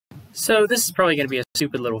So this is probably going to be a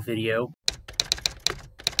stupid little video.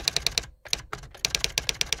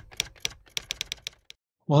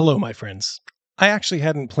 Well, hello, my friends. I actually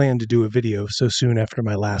hadn't planned to do a video so soon after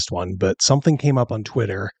my last one, but something came up on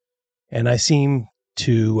Twitter, and I seem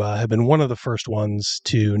to have been one of the first ones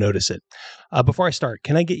to notice it. Before I start,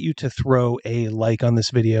 can I get you to throw a like on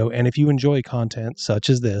this video? And if you enjoy content such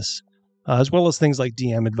as this, as well as things like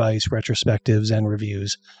DM advice, retrospectives, and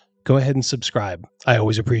reviews, go ahead and subscribe. I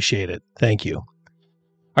always appreciate it. Thank you. All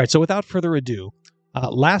right, so without further ado,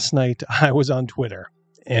 last night I was on Twitter,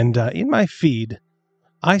 and in my feed,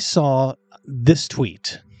 I saw this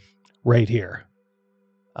tweet right here.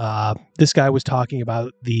 This guy was talking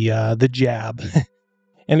about the jab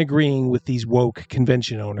and agreeing with these woke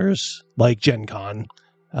convention owners like Gen Con,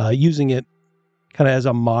 using it kind of as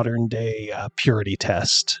a modern day purity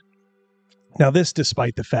test. Now, this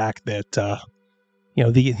despite the fact that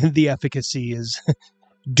the efficacy is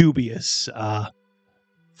dubious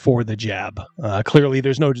for the jab. Clearly,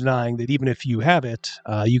 there's no denying that even if you have it,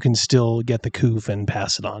 you can still get the coof and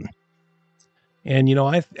pass it on. And,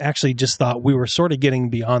 I actually just thought we were sort of getting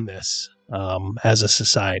beyond this as a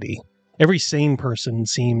society. Every sane person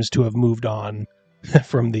seems to have moved on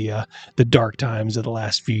from the dark times of the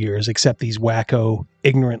last few years, except these wacko,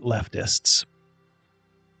 ignorant leftists.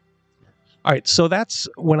 All right, so that's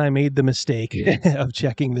when I made the mistake of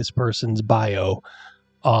checking this person's bio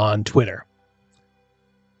on Twitter.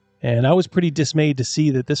 And I was pretty dismayed to see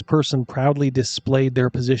that this person proudly displayed their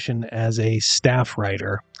position as a staff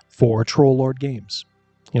writer for Trollord Games,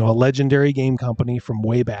 a legendary game company from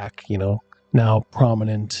way back, now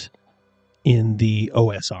prominent in the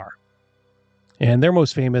OSR. And they're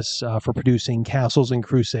most famous for producing Castles and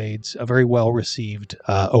Crusades, a very well-received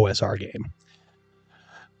OSR game.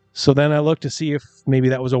 So then I looked to see if maybe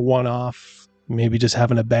that was a one-off, maybe just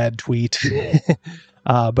having a bad tweet.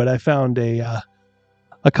 But I found a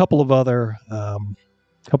couple of other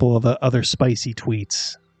spicy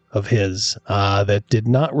tweets of his that did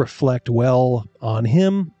not reflect well on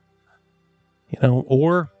him,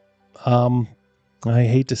 or I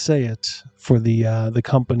hate to say it, for the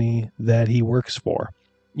company that he works for.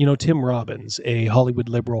 Tim Robbins, a Hollywood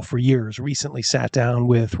liberal for years, recently sat down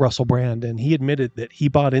with Russell Brand, and he admitted that he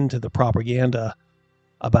bought into the propaganda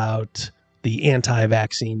about the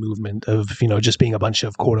anti-vaccine movement of, just being a bunch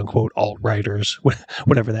of quote-unquote alt-righters,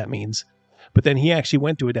 whatever that means. But then he actually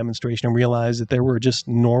went to a demonstration and realized that there were just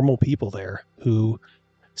normal people there who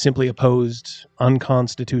simply opposed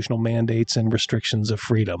unconstitutional mandates and restrictions of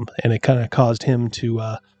freedom. And it kind of caused him to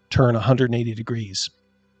turn 180 degrees.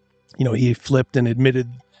 He flipped and admitted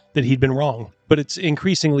that he'd been wrong. But it's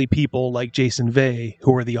increasingly people like Jason Vey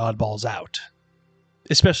who are the oddballs out,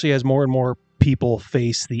 especially as more and more people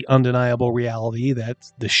face the undeniable reality that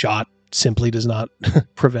the shot simply does not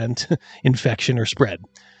prevent infection or spread.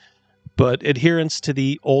 But adherence to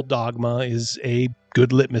the old dogma is a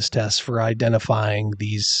good litmus test for identifying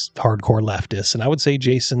these hardcore leftists. And I would say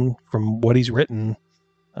Jason, from what he's written,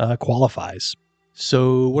 qualifies.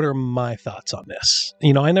 So what are my thoughts on this?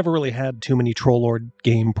 I never really had too many Trollord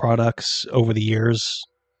game products over the years.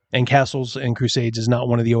 And Castles and Crusades is not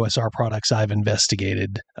one of the OSR products I've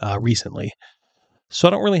investigated recently. So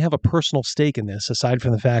I don't really have a personal stake in this, aside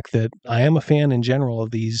from the fact that I am a fan in general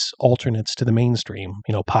of these alternates to the mainstream,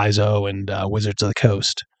 Paizo and Wizards of the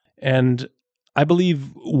Coast. And I believe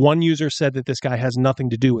one user said that this guy has nothing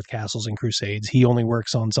to do with Castles and Crusades. He only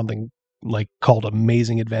works on something called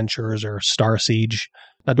Amazing Adventures or Star Siege.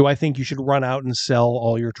 Now, do I think you should run out and sell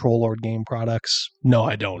all your Trollord game products? No,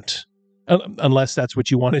 I don't. Unless that's what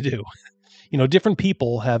you want to do. Different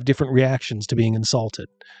people have different reactions to being insulted.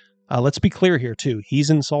 Let's be clear here, too. He's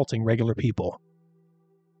insulting regular people.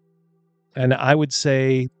 And I would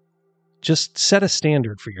say just set a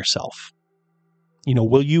standard for yourself.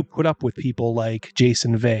 Will you put up with people like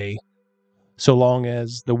Jason Vey so long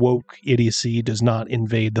as the woke idiocy does not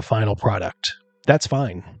invade the final product? That's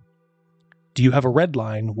fine. Do you have a red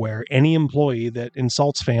line where any employee that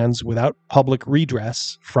insults fans without public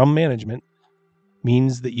redress from management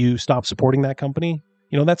means that you stop supporting that company?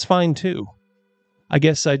 That's fine too. I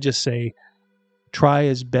guess I'd just say try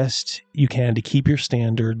as best you can to keep your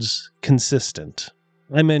standards consistent.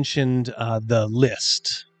 I mentioned the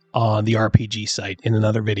list on the RPG site in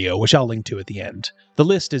another video, which I'll link to at the end. The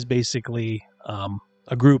list is basically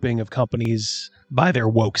a grouping of companies by their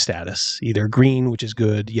woke status, either green, which is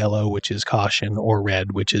good, yellow, which is caution, or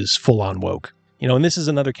red, which is full-on woke. And this is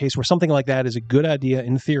another case where something like that is a good idea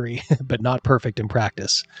in theory, but not perfect in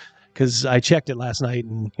practice. Because I checked it last night,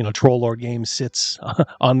 and Trollord Games sits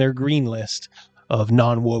on their green list of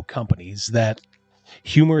non-woke companies that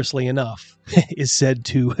humorously enough, is said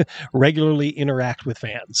to regularly interact with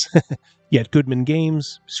fans. Yet Goodman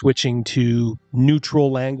Games, switching to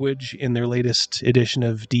neutral language in their latest edition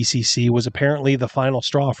of DCC, was apparently the final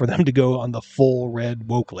straw for them to go on the full red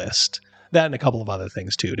woke list. That and a couple of other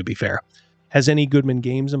things, too, to be fair. Has any Goodman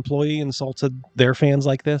Games employee insulted their fans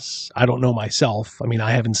like this? I don't know myself. I mean,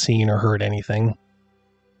 I haven't seen or heard anything.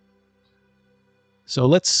 So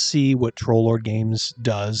let's see what Trollord Games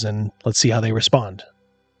does, and let's see how they respond.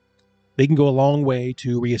 They can go a long way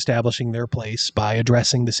to reestablishing their place by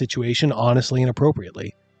addressing the situation honestly and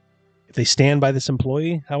appropriately. If they stand by this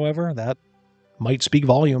employee, however, that might speak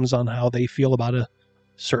volumes on how they feel about a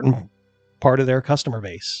certain part of their customer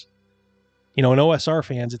base. You know, in OSR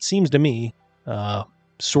fans, it seems to me,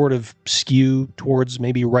 sort of skew towards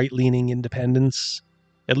maybe right-leaning independence,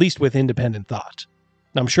 at least with independent thought.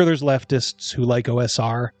 Now, I'm sure there's leftists who like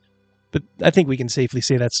OSR, but I think we can safely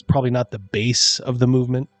say that's probably not the base of the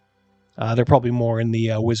movement. They're probably more in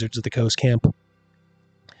the Wizards of the Coast camp.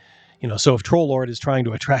 You know, so if Trollord is trying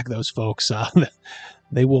to attract those folks,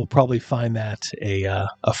 they will probably find that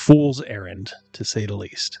a fool's errand, to say the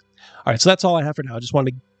least. All right, so that's all I have for now. I just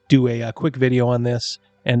wanted to do a quick video on this,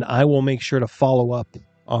 and I will make sure to follow up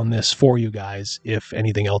on this for you guys if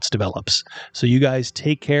anything else develops. So you guys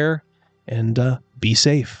take care and be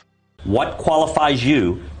safe. What qualifies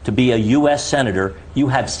you to be a U.S. Senator? You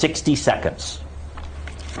have 60 seconds.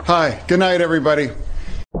 Hi, good night, everybody.